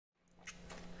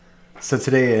So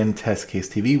today in Test Case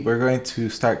TV, we're going to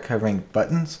start covering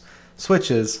buttons,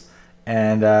 switches,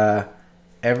 and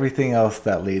everything else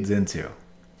that leads into.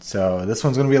 So this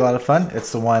one's going to be a lot of fun.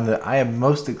 It's the one that I am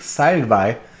most excited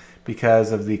by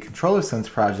because of the Controller Sense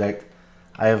project.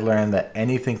 I have learned that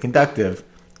anything conductive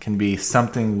can be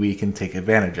something we can take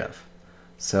advantage of.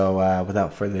 So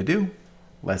without further ado,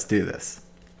 let's do this.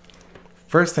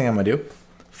 First thing I'm going to do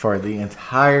for the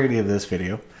entirety of this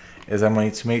video is I'm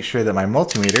going to make sure that my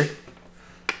multimeter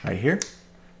right here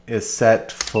is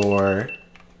set for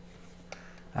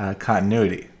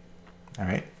continuity. All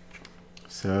right,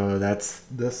 so that's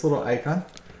this little icon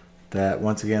that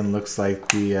once again looks like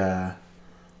the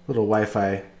little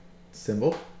Wi-Fi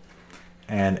symbol,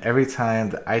 and every time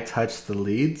that I touch the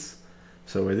leads,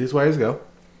 so where these wires go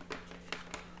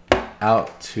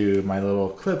out to my little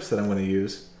clips that I'm going to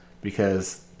use,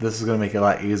 because this is going to make it a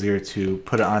lot easier to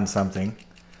put it on something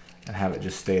and have it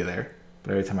just stay there.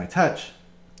 But every time I touch,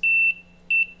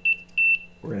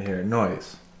 we're going to hear a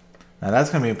noise. Now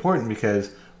that's going to be important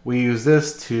because we use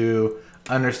this to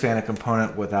understand a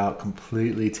component without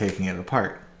completely taking it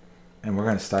apart. And we're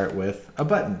going to start with a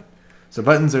button. So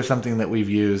buttons are something that we've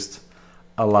used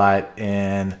a lot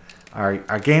in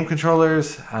our game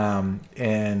controllers,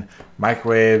 in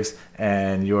microwaves,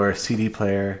 and your CD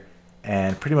player,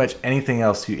 and pretty much anything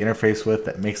else you interface with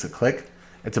that makes it click.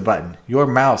 It's a button. Your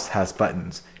mouse has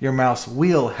buttons. Your mouse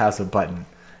wheel has a button.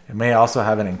 It may also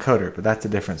have an encoder, but that's a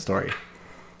different story.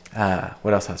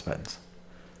 What else has buttons?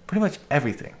 Pretty much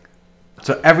everything.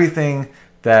 So everything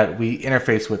that we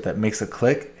interface with that makes a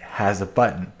click has a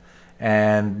button.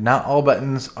 And not all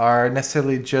buttons are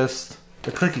necessarily just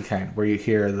the clicky kind, where you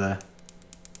hear the...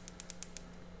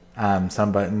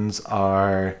 some buttons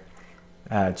are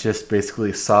just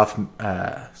basically soft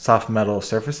metal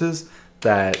surfaces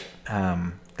that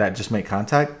that just make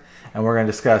contact, and we're going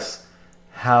to discuss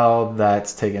how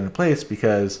that's taken place,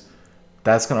 because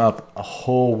that's going to open up a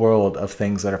whole world of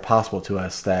things that are possible to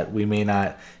us that we may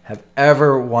not have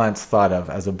ever once thought of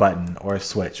as a button or a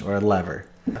switch or a lever.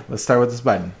 Let's start with this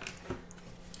button.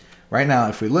 Right now,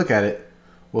 if we look at it,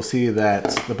 we'll see that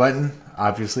the button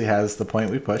obviously has the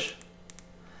point we push,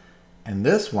 and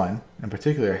this one in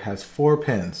particular has 4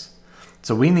 pins.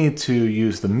 So we need to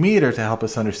use the meter to help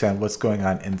us understand what's going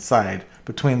on inside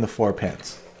between the 4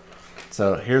 pins.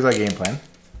 So here's our game plan.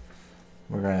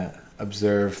 We're going to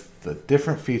observe the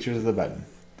different features of the button.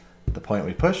 The point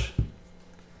we push.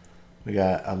 We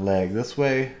got a leg this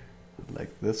way, leg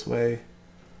this way,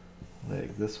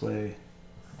 leg this way,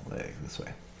 leg this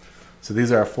way. So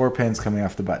these are our 4 pins coming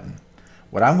off the button.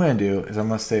 What I'm going to do is I'm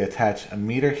going to say attach a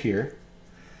meter here,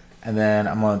 and then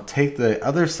I'm going to take the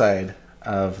other side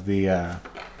of the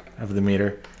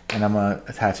meter and I'm going to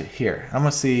attach it here. I'm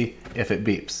going to see if it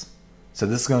beeps. So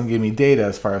this is going to give me data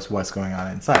as far as what's going on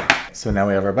inside. So now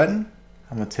we have our button.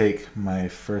 I'm going to take my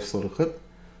first little clip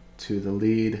to the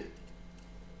lead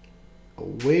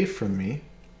away from me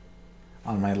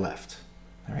on my left.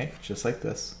 All right, just like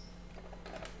this.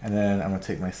 And then I'm going to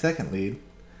take my second lead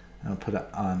and I'll put it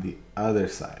on the other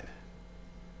side.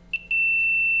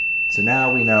 So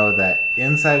now we know that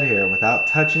inside here, without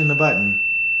touching the button,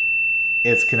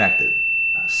 it's connected.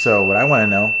 So what I want to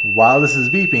know while this is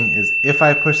beeping is, if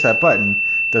I push that button,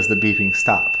 does the beeping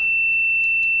stop?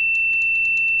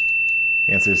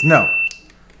 The answer is no.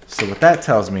 So what that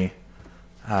tells me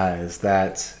is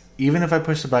that even if I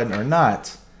push the button or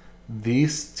not,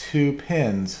 these 2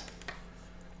 pins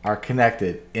are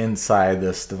connected inside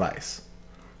this device.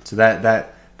 So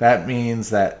that means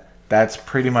that that's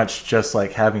pretty much just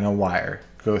like having a wire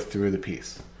go through the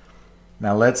piece.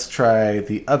 Now let's try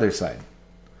the other side.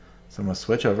 So I'm going to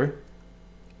switch over,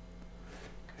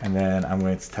 and then I'm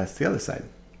going to test the other side.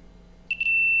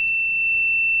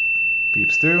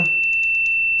 Beeps through.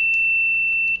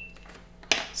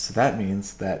 So that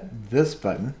means that this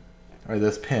button, or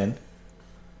this pin,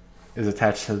 is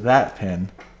attached to that pin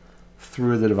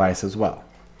through the device as well.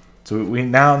 So we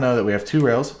now know that we have 2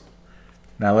 rails.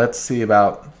 Now let's see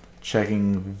about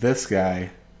checking this guy,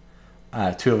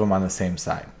 2 of them on the same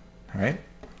side. All right.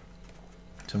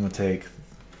 So I'm going to take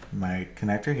my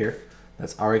connector here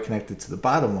that's already connected to the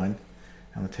bottom one.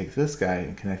 I'm going to take this guy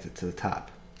and connect it to the top.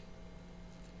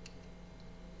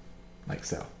 Like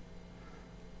so.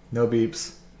 No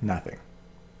beeps, nothing.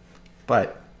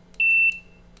 But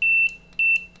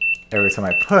every time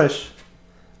I push,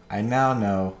 I now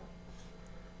know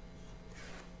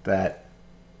that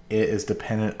it is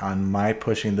dependent on my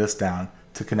pushing this down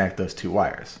to connect those 2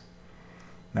 wires.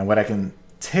 Now what I can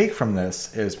take from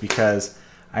this is, because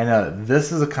I know that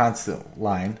this is a constant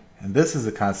line and this is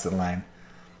a constant line,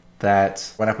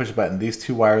 that when I push a button, these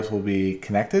 2 wires will be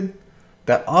connected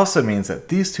That also means that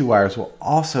these two wires will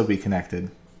also be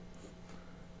connected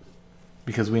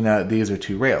because we know that these are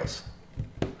two rails.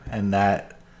 And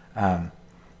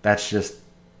that's just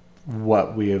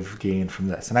what we have gained from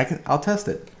this. And I'll test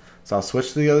it. So I'll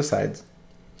switch to the other sides.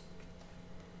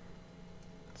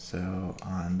 So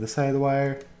on this side of the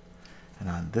wire and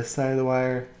on this side of the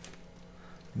wire,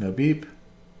 no beep.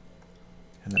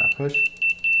 And then I'll push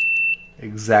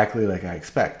exactly like I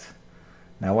expect.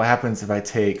 Now what happens if I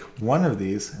take one of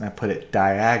these and I put it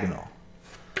diagonal?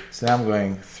 So now I'm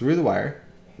going through the wire,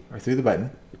 or through the button,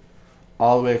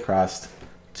 all the way across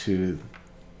to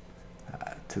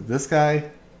this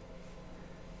guy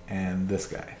and this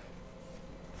guy.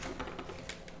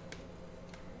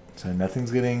 So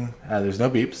nothing's getting, there's no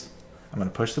beeps. I'm going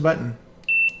to push the button.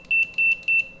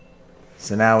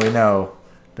 So now we know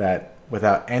that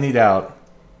without any doubt,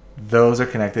 those are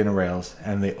connected in rails,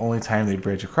 and the only time they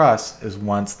bridge across is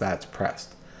once that's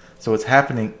pressed. So what's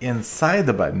happening inside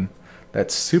the button,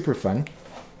 that's super fun.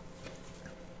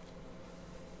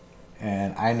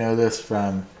 And I know this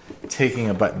from taking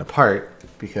a button apart,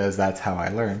 because that's how I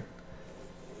learn,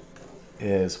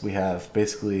 is we have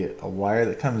basically a wire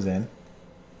that comes in,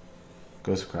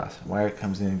 goes across, a wire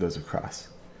comes in, goes across.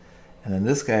 And then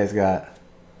this guy's got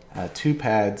two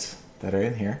pads that are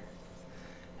in here,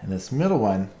 and this middle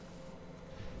one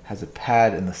has a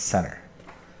pad in the center.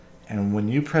 And when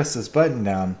you press this button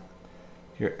down,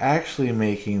 you're actually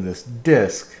making this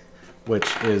disc, which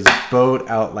is bowed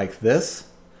out like this,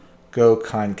 go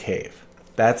concave.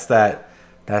 That's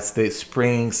the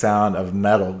springing sound of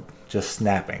metal just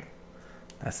snapping.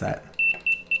 That's that.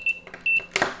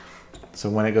 So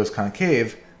when it goes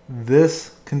concave,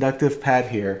 this conductive pad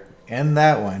here and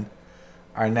that one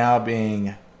are now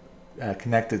being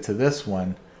connected to this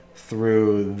one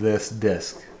through this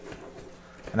disc.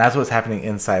 And that's what's happening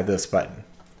inside this button.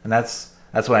 And that's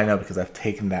what I know because I've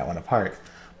taken that one apart.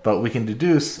 But we can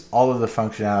deduce all of the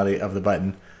functionality of the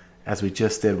button as we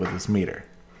just did with this meter.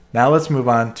 Now let's move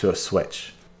on to a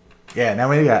switch. Yeah, now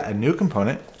we got a new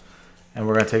component, and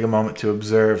we're going to take a moment to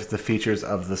observe the features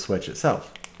of the switch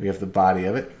itself. We have the body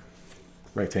of it,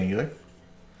 rectangular.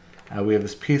 We have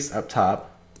this piece up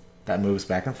top that moves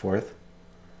back and forth.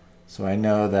 So I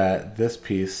know that this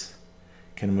piece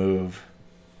can move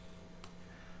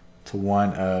to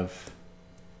one of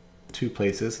two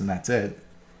places, and that's it.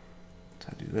 So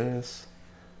I do this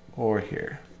or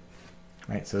here.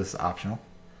 Right, so this is optional.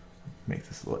 Make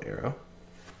this little arrow.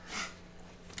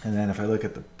 And then if I look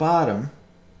at the bottom,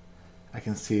 I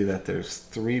can see that there's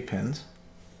 3 pins.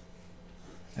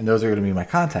 And those are going to be my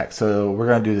contacts. So we're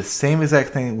going to do the same exact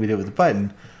thing we did with the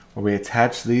button, where we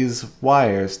attach these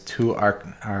wires to our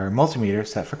multimeter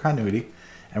set for continuity,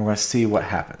 and we're going to see what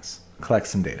happens. Collect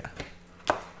some data.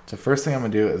 So first thing I'm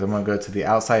going to do is I'm going to go to the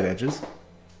outside edges.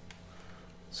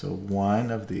 So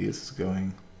one of these is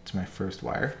going to my first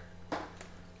wire.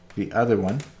 The other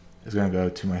one is going to go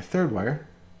to my third wire.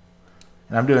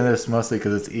 And I'm doing this mostly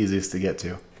because it's easiest to get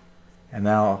to. And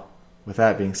now, with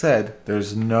that being said,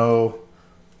 there's no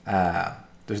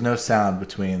sound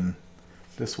between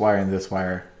this wire and this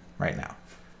wire right now.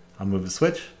 I'll move the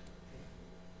switch.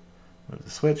 Move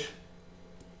the switch.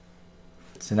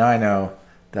 So now I know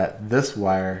that this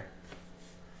wire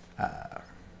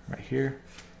right here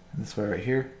and this wire right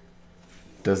here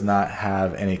does not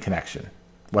have any connection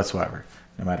whatsoever.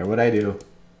 No matter what I do,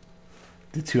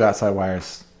 the two outside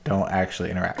wires don't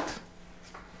actually interact.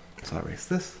 So I'll erase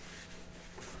this.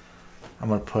 I'm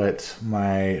going to put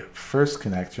my first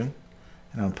connection,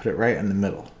 and I'm going to put it right in the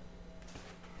middle.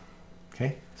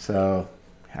 Okay, so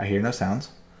I hear no sounds.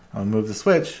 I'm going to move the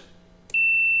switch,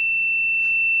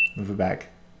 move it back,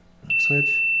 move the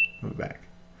switch, move it back.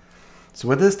 So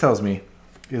what this tells me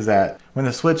is that when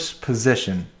the switch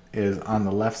position is on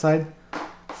the left side,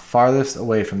 farthest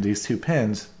away from these 2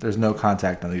 pins, there's no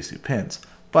contact on these 2 pins.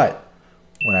 But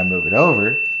when I move it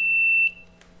over,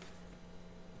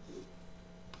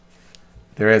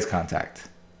 there is contact.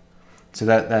 So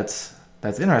that's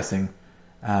interesting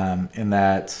in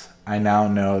that I now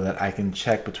know that I can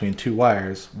check between 2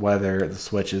 wires whether the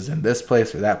switch is in this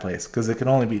place or that place, because it can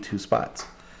only be 2 spots.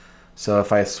 So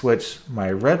if I switch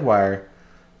my red wire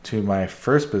to my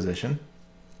first position,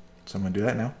 so I'm going to do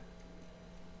that now.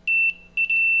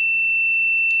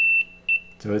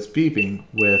 So it's beeping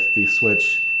with the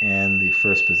switch in the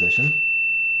first position,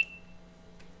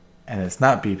 and it's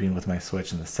not beeping with my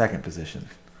switch in the second position.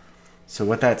 So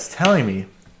what that's telling me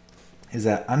is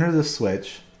that under the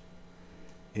switch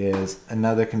is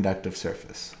another conductive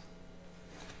surface,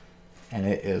 and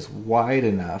it is wide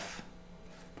enough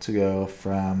to go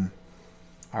from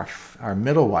our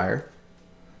middle wire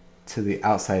to the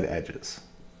outside edges.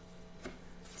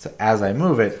 So as I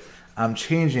move it, I'm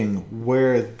changing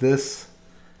where this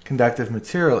conductive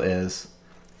material is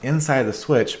inside the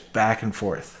switch back and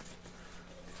forth.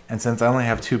 And since I only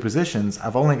have 2 positions,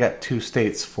 I've only got 2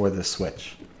 states for this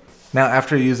switch. Now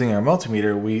after using our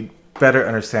multimeter, we better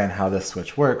understand how this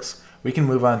switch works. We can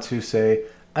move on to, say,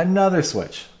 another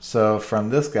switch. So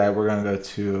from this guy, we're going to go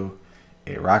to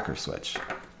a rocker switch.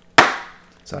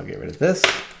 So I'll get rid of this,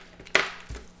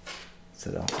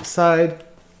 set it off to the side.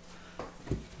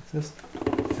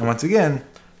 And once again,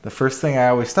 the first thing I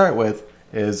always start with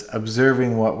is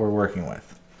observing what we're working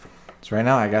with. So right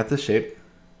now I got this shape.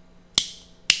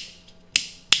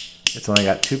 It's only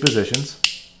got 2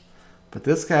 positions, but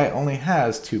this guy only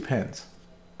has 2 pins.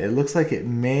 It looks like it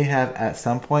may have at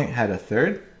some point had a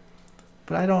third,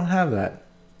 but I don't have that.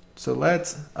 So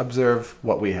let's observe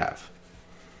what we have.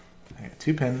 I got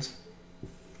 2 pins.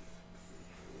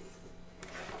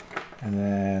 And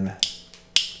then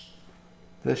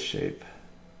this shape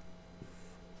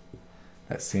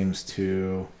that seems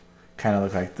to kind of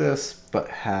look like this, but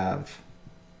have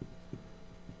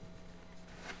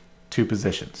 2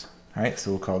 positions. All right, so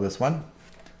we'll call this 1,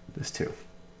 this 2.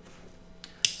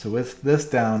 So with this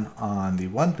down on the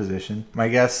 1 position, my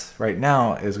guess right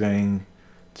now is going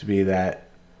to be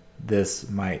that this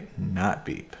might not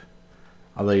beep.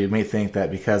 Although you may think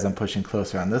that because I'm pushing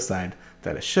closer on this side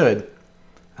that it should.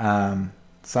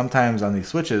 Sometimes on these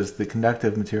switches, the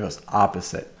conductive material is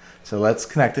opposite. So let's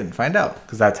connect it and find out,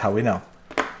 because that's how we know.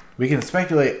 We can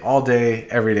speculate all day,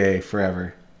 every day,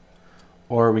 forever.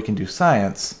 Or we can do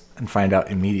science and find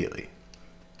out immediately.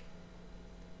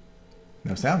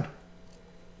 No sound.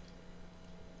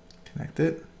 Connect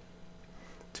it.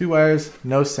 2 wires,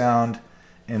 no sound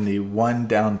in the 1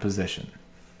 down position.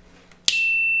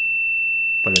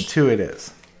 But in 2 it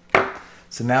is.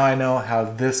 So now I know how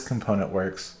this component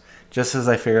works, just as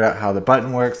I figured out how the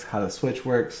button works, how the switch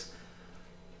works.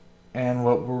 And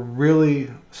what we're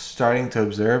really starting to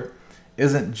observe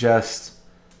isn't just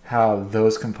how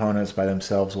those components by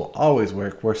themselves will always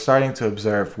work. We're starting to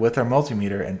observe with our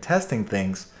multimeter and testing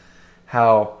things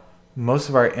how most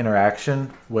of our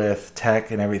interaction with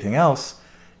tech and everything else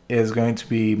is going to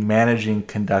be managing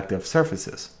conductive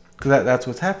surfaces. Because that's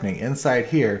what's happening. Inside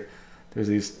here, there's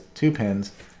these 2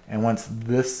 pins. And once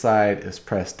this side is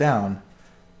pressed down,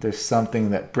 there's something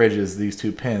that bridges these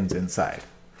 2 pins inside.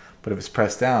 But if it's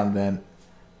pressed down, then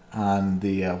on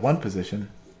the 1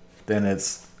 position, then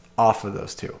it's off of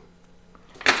those 2.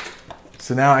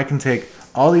 So now I can take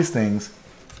all these things,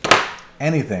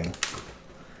 anything,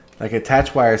 like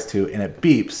attach wires to, and it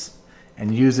beeps,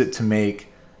 and use it to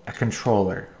make a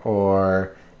controller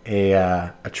or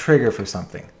a trigger for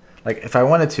something. Like if I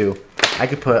wanted to, I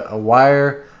could put a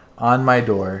wire on my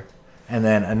door and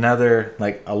then another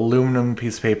like aluminum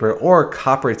piece of paper or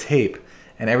copper tape,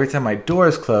 and every time my door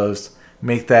is closed,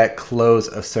 make that close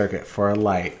a circuit for a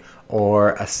light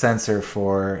or a sensor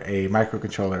for a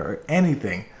microcontroller or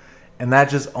anything. And that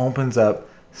just opens up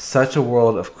such a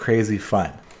world of crazy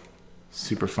fun.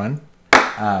 Super fun.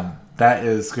 That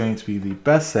is going to be the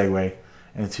best segue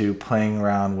into playing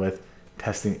around with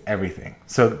testing everything.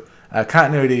 So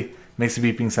continuity makes a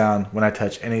beeping sound when I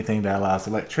touch anything that allows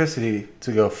electricity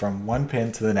to go from one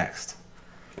pin to the next.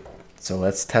 So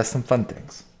let's test some fun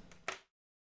things.